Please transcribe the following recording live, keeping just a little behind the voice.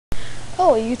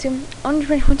Hello YouTube, I'm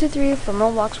RenegAge from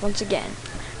ROBLOX once again.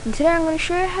 And today I'm going to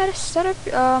show you how to set up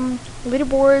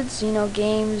leaderboards,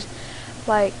 games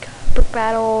like Brick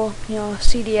Battle,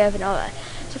 CDF and all that.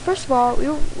 So first of all,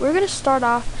 we're going to start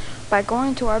off by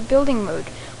going to our building mode.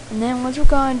 And then once we're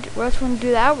going to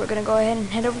do that, we're going to go ahead and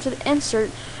head over to the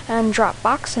insert and drop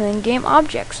box and then game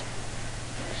objects.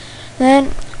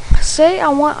 Then say I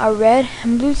want a red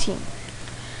and blue team.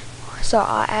 So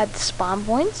I'll add the spawn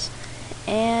points,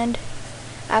 and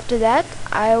after that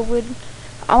I want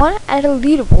to add a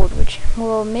leaderboard which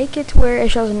will make it to where it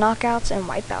shows knockouts and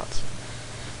wipeouts.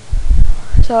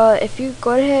 So if you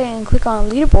go ahead and click on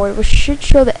leaderboard, which should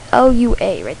show the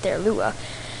LUA right there, Lua.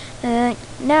 And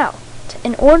now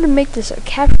in order to make this a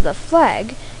capture the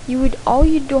flag, all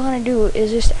you want to do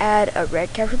is just add a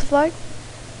red capture the flag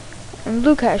and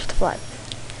blue capture the flag.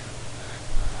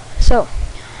 So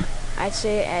I'd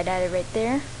say I'd add it right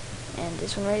there and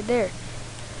this one right there.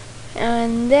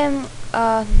 And then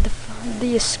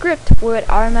the script would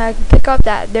automatically pick up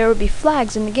that there would be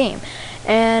flags in the game,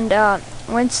 and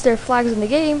once there are flags in the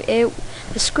game,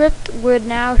 the script would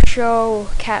now show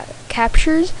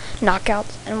captures,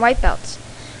 knockouts, and wipeouts.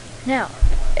 Now,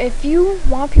 if you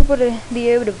want people to be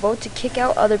able to vote to kick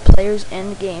out other players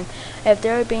in the game if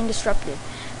they're being disrupted,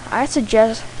 I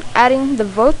suggest adding the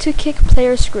vote to kick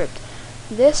player script.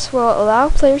 This will allow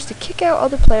players to kick out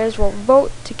other players, will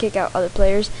vote to kick out other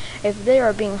players if they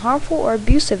are being harmful or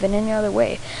abusive in any other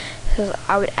way. So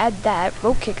I would add that,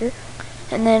 vote kicker,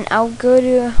 and then I'll go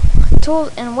to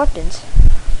tools and weapons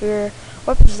for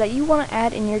weapons that you want to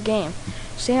add in your game.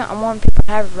 Say I want people to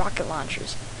have rocket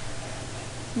launchers.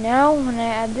 Now when I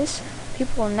add this,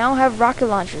 people will now have rocket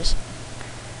launchers.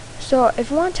 So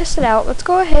if you want to test it out, let's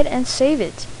go ahead and save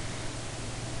it.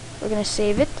 We're going to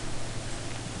save it.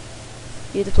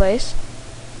 View the place,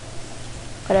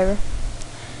 whatever,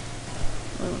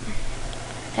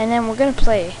 and then we're gonna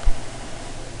play.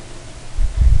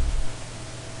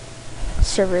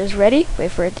 Server is ready.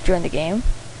 Wait for it to join the game.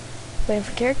 Waiting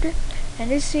for character,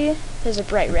 and you see there's a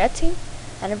bright red team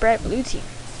and a bright blue team.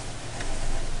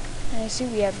 And you see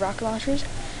we have rocket launchers.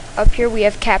 Up here we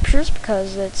have captures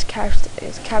because it's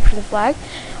capture the flag.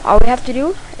 All we have to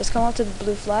do is come up to the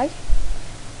blue flag,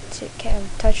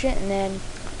 touch it, and then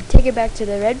take it back to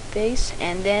the red base,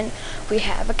 and then we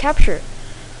have a capture.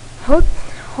 Hope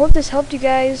this helped you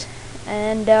guys,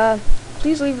 and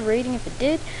please leave a rating if it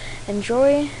did.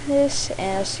 Enjoy this,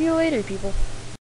 and I'll see you later, people.